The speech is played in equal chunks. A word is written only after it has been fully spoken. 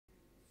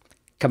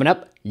Coming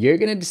up, you're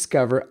going to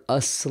discover a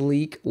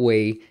sleek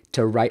way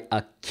to write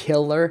a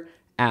killer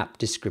app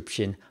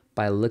description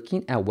by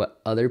looking at what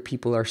other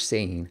people are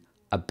saying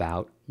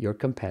about your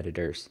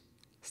competitors.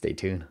 Stay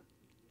tuned.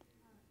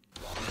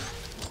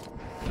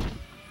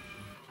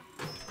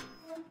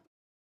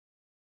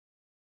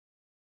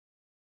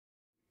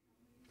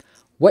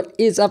 What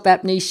is up,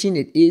 App Nation?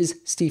 It is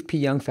Steve P.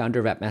 Young, founder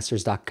of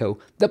AppMasters.co,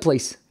 the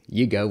place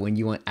you go when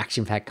you want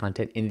action-packed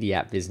content in the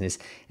app business.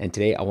 And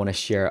today I want to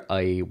share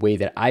a way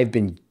that I've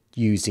been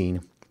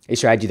using, a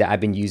strategy that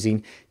I've been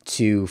using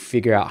to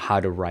figure out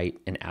how to write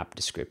an app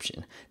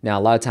description. Now,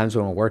 a lot of times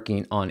when we're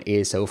working on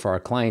ASO for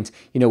our clients,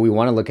 we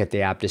want to look at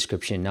the app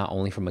description not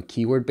only from a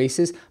keyword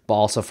basis, but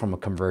also from a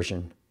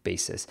conversion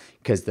basis,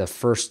 because the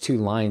first two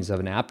lines of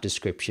an app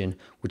description,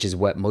 which is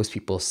what most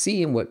people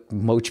see and what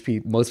most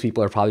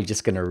people are probably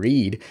just going to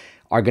read,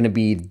 are going to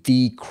be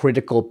the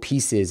critical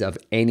pieces of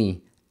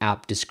any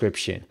app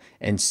description.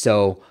 And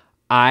so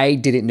I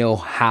didn't know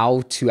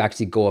how to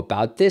actually go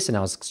about this, and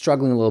I was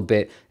struggling a little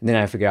bit, and then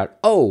I figured out,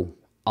 oh,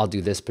 I'll do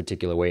this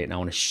particular way, and I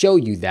want to show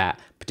you that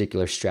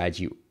particular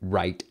strategy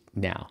right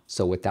now.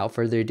 So without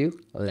further ado,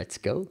 let's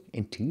go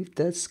into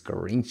the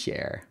screen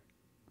share.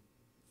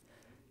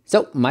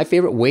 So my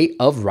favorite way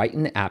of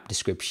writing an app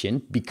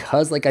description,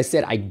 because like I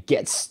said, I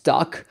get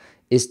stuck,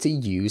 is to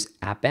use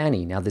App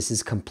Annie. Now this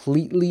is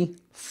completely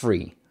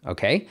free,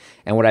 okay?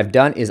 And what I've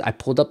done is I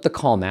pulled up the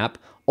Calm app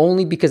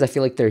only because I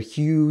feel like they're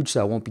huge, so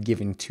I won't be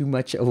giving too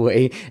much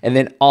away. And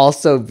then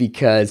also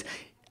because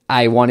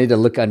I wanted to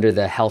look under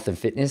the health and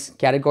fitness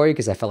category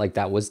because I felt like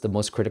that was the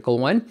most critical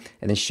one,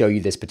 and then show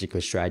you this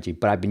particular strategy.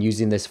 But I've been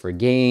using this for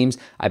games.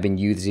 I've been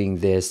using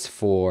this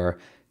for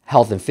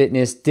health and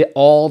fitness,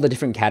 all the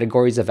different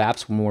categories of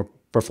apps when we're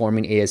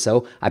performing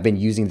ASO. I've been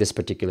using this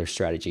particular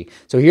strategy.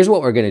 So here's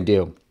what we're going to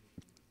do.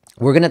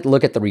 We're going to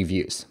look at the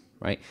reviews,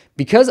 right?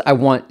 Because I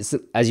want,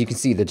 as you can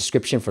see, the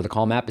description for the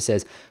Calm app, it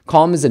says,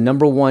 Calm is the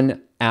 #1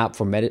 app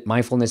for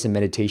mindfulness and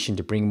meditation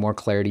to bring more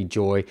clarity,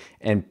 joy,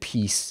 and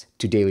peace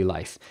to daily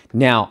life.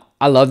 Now,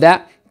 I love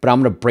that, but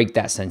I'm going to break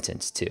that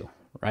sentence too,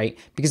 right?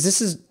 Because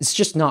it's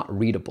just not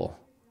readable,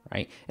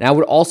 right? And I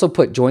would also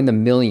put join the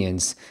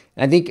millions.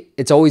 And I think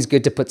it's always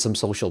good to put some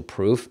social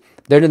proof.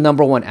 They're the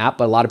 #1 app,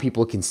 but a lot of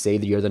people can say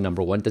that you're the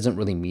 #1. It doesn't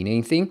really mean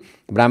anything.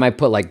 But I might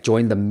put like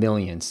join the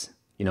millions,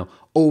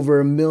 over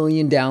 1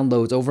 million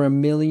downloads, over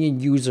 1 million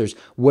users,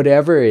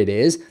 whatever it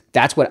is.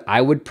 That's what I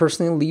would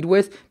personally lead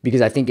with,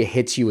 because I think it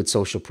hits you with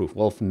social proof.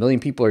 Well, if 1 million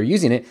people are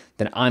using it,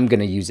 then I'm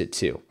going to use it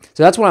too.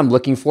 So that's what I'm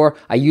looking for.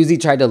 I usually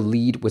try to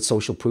lead with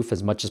social proof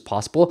as much as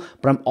possible,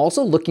 but I'm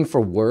also looking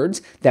for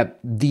words that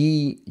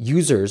the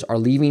users are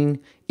leaving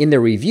in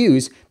their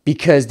reviews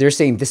because they're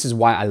saying, this is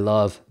why I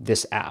love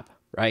this app,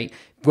 right?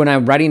 When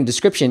I'm writing a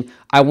description,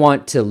 I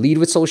want to lead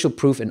with social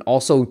proof and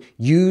also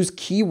use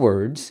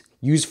keywords,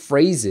 use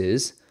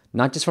phrases,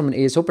 not just from an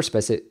ASO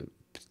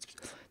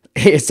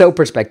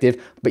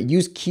perspective, but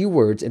use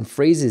keywords and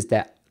phrases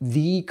that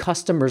the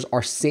customers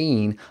are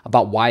saying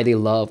about why they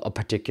love a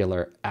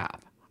particular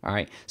app. All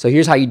right. So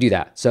here's how you do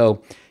that.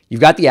 So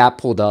you've got the app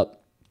pulled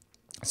up,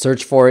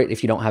 search for it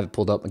if you don't have it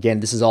pulled up.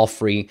 Again, this is all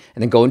free.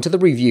 And then go into the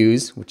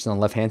reviews, which is on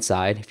the left-hand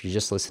side if you're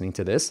just listening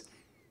to this.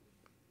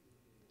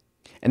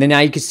 And then now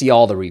you can see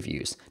all the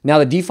reviews. Now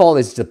the default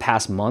is the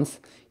past month.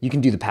 You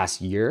can do the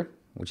past year,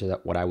 which is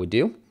what I would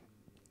do.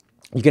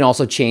 You can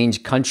also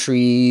change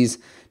countries,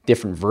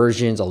 different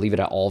versions. I'll leave it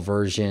at all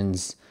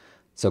versions.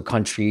 So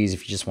countries,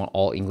 if you just want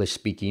all English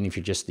speaking, if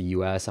you're just the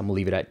US, I'm gonna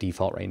leave it at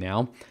default right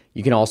now.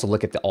 You can also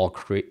look at the all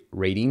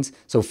ratings.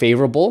 So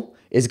favorable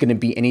is gonna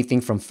be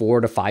anything from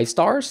 4 to 5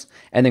 stars.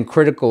 And then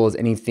critical is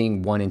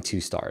anything 1 and 2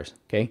 stars,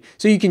 okay?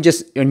 So you can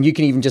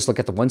even just look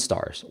at the 1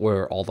 stars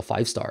or all the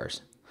 5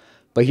 stars.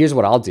 But here's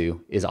what I'll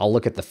do is I'll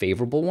look at the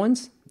favorable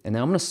ones, and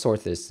then I'm gonna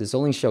sort this. This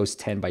only shows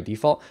 10 by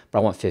default, but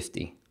I want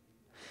 50.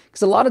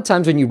 Because a lot of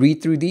times when you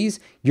read through these,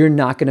 you're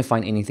not gonna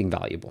find anything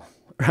valuable,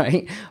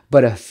 right?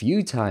 But a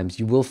few times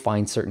you will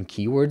find certain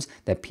keywords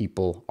that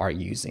people are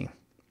using.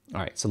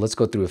 All right, so let's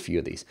go through a few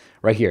of these.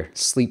 Right here,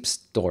 sleep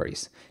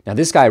stories. Now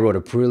this guy wrote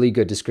a really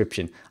good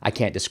description. I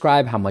can't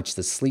describe how much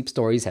the sleep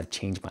stories have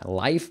changed my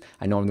life.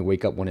 I normally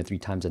wake up 1 to 3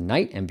 times a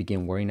night and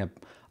begin worrying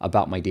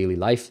about my daily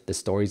life. The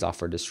stories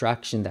offer a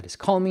distraction that is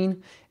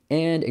calming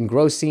and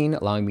engrossing,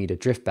 allowing me to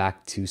drift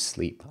back to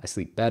sleep. I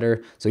sleep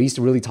better. So he's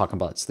really talking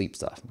about sleep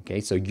stuff,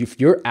 okay? So if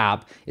your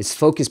app is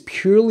focused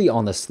purely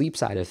on the sleep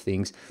side of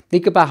things,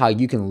 think about how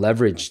you can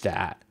leverage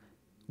that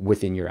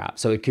within your app.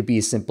 So it could be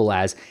as simple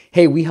as,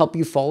 hey, we help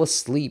you fall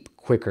asleep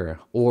quicker,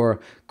 or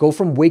go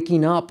from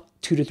waking up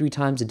 2 to 3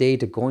 times a day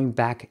to going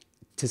back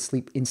to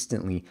sleep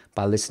instantly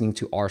by listening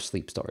to our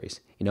sleep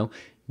stories,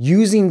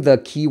 Using the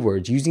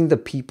keywords, using the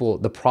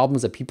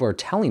problems that people are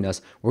telling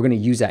us, we're going to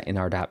use that in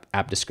our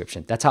app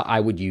description. That's how I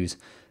would use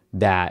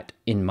that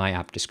in my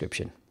app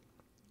description.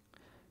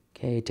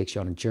 Okay, it takes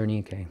you on a journey.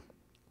 Okay,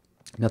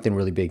 nothing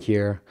really big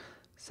here.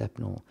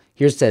 Exceptional.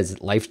 Here it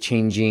says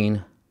life-changing.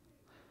 It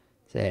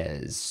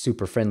says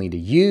super friendly to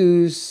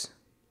use.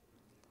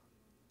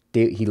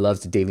 He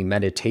loves the daily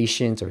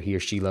meditations, or he or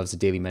she loves the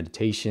daily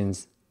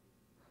meditations.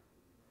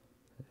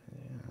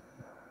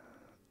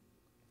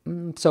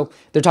 So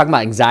they're talking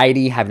about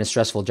anxiety, having a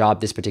stressful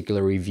job, this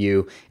particular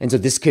review. And so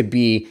this could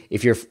be,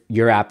 if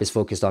your app is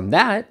focused on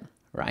that,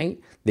 right?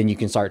 Then you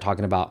can start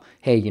talking about,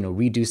 hey,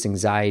 reduce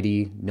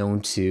anxiety,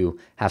 known to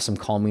have some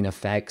calming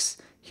effects.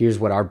 Here's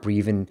what our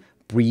breathing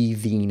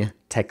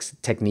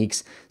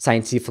techniques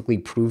scientifically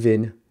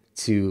proven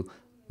to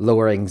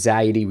lower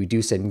anxiety,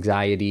 reduce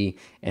anxiety,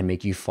 and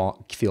make you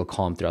feel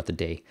calm throughout the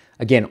day.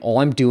 Again, all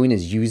I'm doing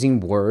is using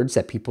words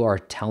that people are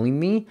telling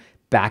me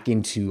back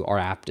into our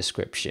app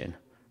description,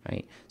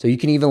 right? So you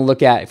can even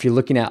look at, if you're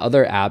looking at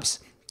other apps,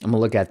 I'm gonna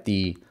look at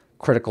the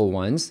critical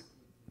ones,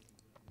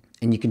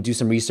 and you can do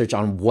some research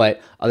on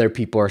what other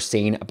people are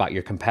saying about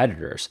your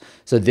competitors.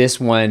 So this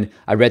one,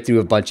 I read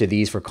through a bunch of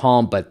these for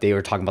Calm, but they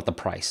were talking about the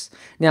price.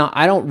 Now,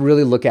 I don't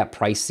really look at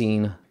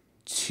pricing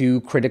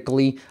too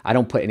critically. I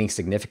don't put any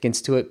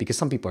significance to it because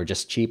some people are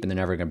just cheap and they're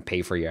never gonna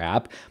pay for your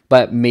app.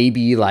 But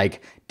maybe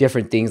like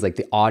different things like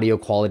the audio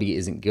quality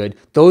isn't good.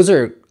 Those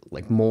are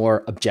like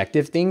more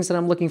objective things that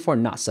I'm looking for,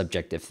 not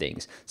subjective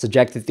things.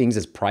 Subjective things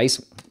is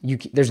price.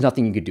 There's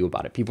nothing you could do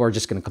about it. People are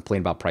just gonna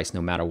complain about price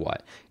no matter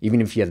what,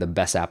 even if you have the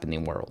best app in the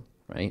world,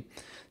 right?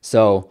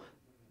 So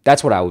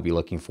that's what I would be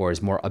looking for,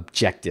 is more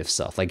objective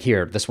stuff. Like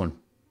here, this one,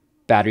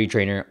 battery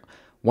trainer,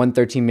 1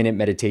 13-minute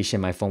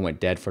meditation, my phone went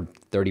dead for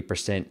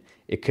 30%.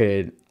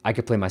 I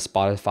could play my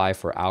Spotify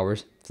for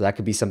hours. So that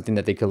could be something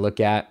that they could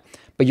look at.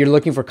 But you're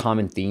looking for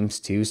common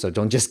themes too. So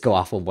don't just go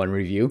off of one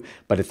review.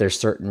 But if there's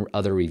certain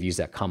other reviews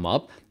that come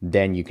up,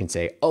 then you can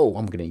say, oh,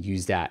 I'm going to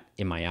use that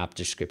in my app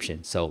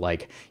description. So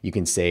like you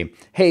can say,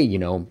 hey,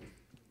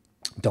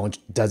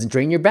 doesn't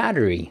drain your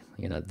battery.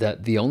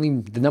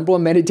 The number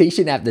one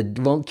meditation app that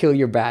won't kill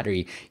your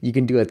battery. You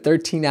can do a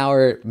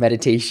 13-hour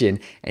meditation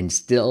and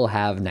still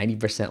have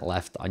 90%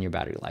 left on your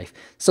battery life.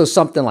 So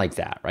something like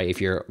that, right?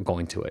 If you're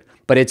going to it.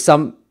 But it's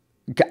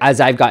as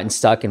I've gotten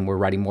stuck and we're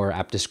writing more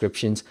app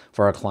descriptions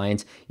for our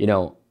clients,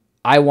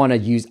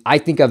 I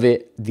think of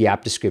the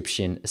app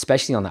description,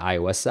 especially on the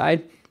iOS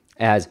side,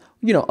 as,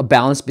 a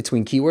balance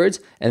between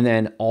keywords and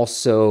then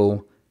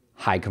also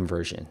high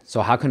conversion.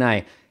 So how can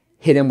I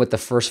hit them with the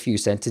first few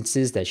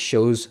sentences that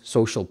shows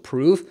social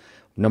proof,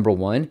 number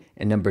one,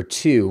 and number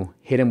two,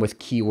 hit them with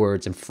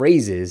keywords and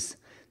phrases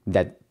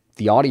that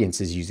the audience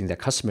is using, that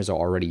customers are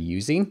already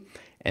using,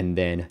 and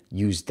then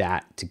use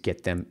that to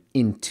get them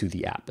into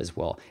the app as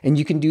well. And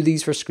you can do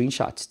these for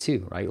screenshots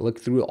too, right? Look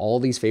through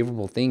all these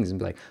favorable things and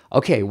be like,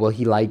 okay, well,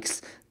 he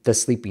likes the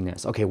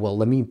sleepiness. Okay, well,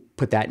 let me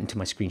put that into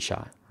my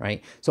screenshot,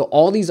 right? So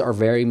all these are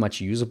very much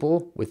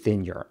usable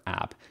within your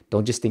app.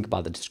 Don't just think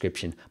about the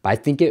description. But I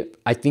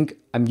think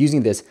I'm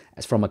using this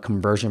as from a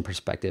conversion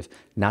perspective,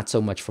 not so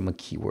much from a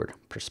keyword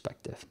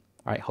perspective.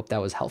 All right, hope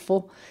that was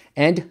helpful.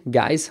 And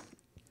guys,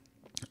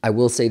 I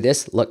will say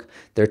this, look,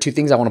 there are two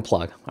things I want to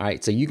plug. All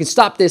right, so you can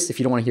stop this if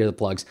you don't want to hear the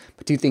plugs,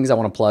 but two things I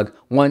want to plug.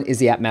 One is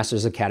the App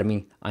Masters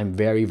Academy. I'm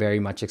very, very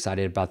much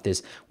excited about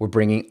this. We're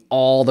bringing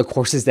all the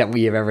courses that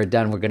we have ever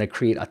done. We're going to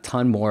create a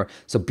ton more.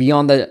 So be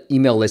on the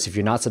email list. If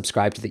you're not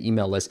subscribed to the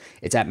email list,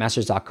 it's at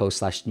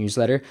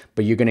masters.co/newsletter,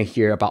 but you're going to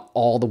hear about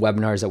all the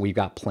webinars that we've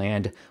got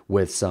planned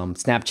with some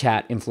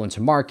Snapchat influencer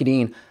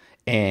marketing,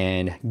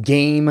 and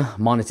game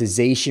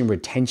monetization,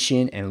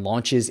 retention, and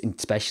launches,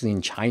 especially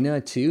in China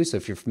too. So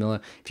if you're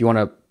familiar, if you want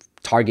to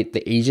target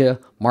the Asia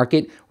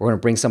market, we're going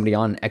to bring somebody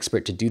on, an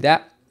expert, to do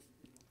that.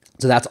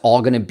 So that's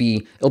all going to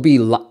be, it'll be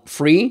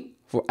free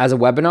as a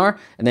webinar.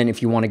 And then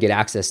if you want to get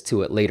access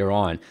to it later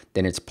on,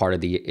 then it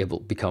will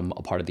become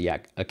a part of the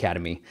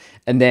academy.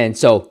 And then,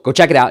 so go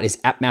check it out. It's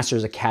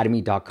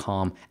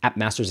appmastersacademy.com,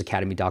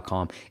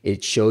 appmastersacademy.com.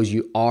 It shows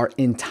you our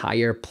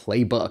entire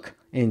playbook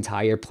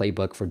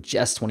for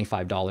just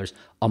 $25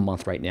 a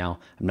month right now.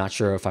 I'm not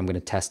sure if I'm going to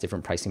test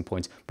different pricing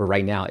points, but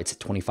right now it's at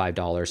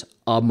 $25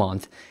 a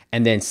month.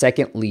 And then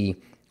secondly,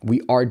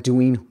 we are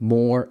doing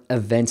more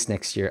events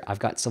next year. I've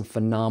got some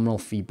phenomenal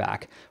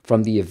feedback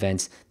from the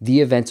events. The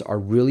events are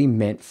really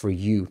meant for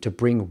you to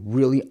bring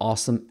really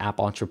awesome app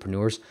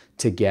entrepreneurs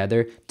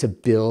together to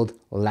build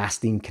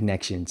lasting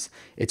connections.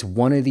 It's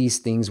one of these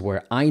things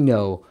where I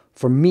know,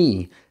 for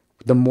me,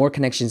 the more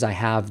connections I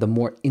have, the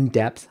more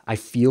in-depth I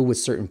feel with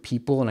certain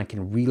people, and I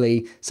can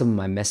relay some of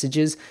my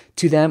messages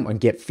to them or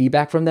get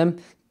feedback from them,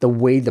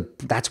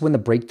 that's when the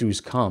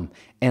breakthroughs come.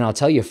 And I'll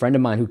tell you, a friend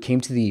of mine who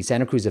came to the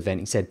Santa Cruz event,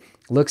 he said,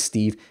 look,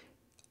 Steve,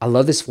 I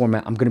love this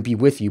format. I'm going to be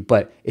with you.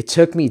 But it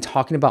took me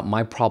talking about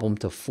my problem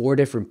to 4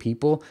 different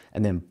people,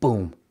 and then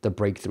boom, the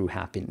breakthrough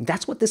happened. And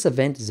that's what this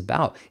event is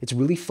about. It's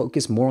really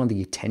focused more on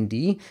the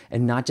attendee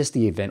and not just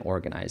the event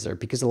organizer,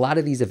 because a lot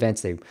of these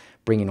events, they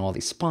bring in all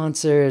these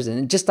sponsors and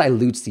it just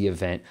dilutes the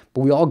event.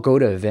 But we all go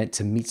to an event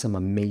to meet some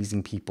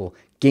amazing people,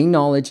 gain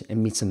knowledge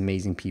and meet some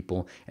amazing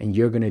people. And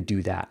you're going to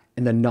do that.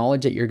 And the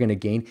knowledge that you're going to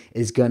gain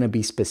is going to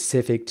be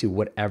specific to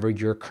whatever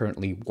you're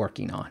currently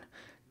working on.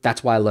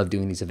 That's why I love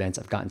doing these events.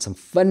 I've gotten some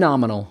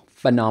phenomenal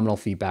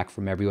feedback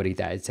from everybody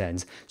that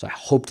attends. So I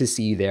hope to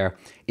see you there.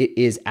 It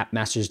is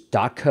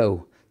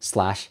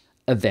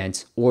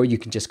appmasters.co/events, or you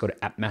can just go to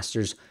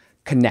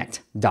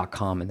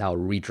appmastersconnect.com and that will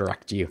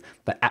redirect you.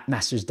 But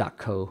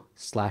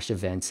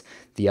appmasters.co/events.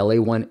 The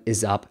LA one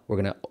is up. We're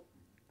going to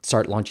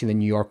start launching the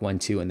New York one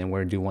too, and then we're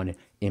gonna do one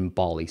in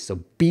Bali. So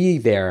be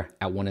there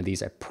at one of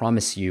these. I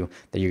promise you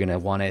that you're gonna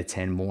wanna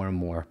attend more and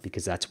more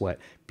because that's what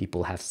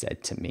people have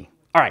said to me.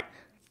 All right,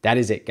 that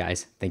is it,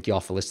 guys. Thank you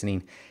all for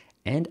listening,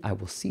 and I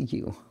will see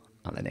you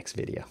on the next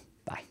video.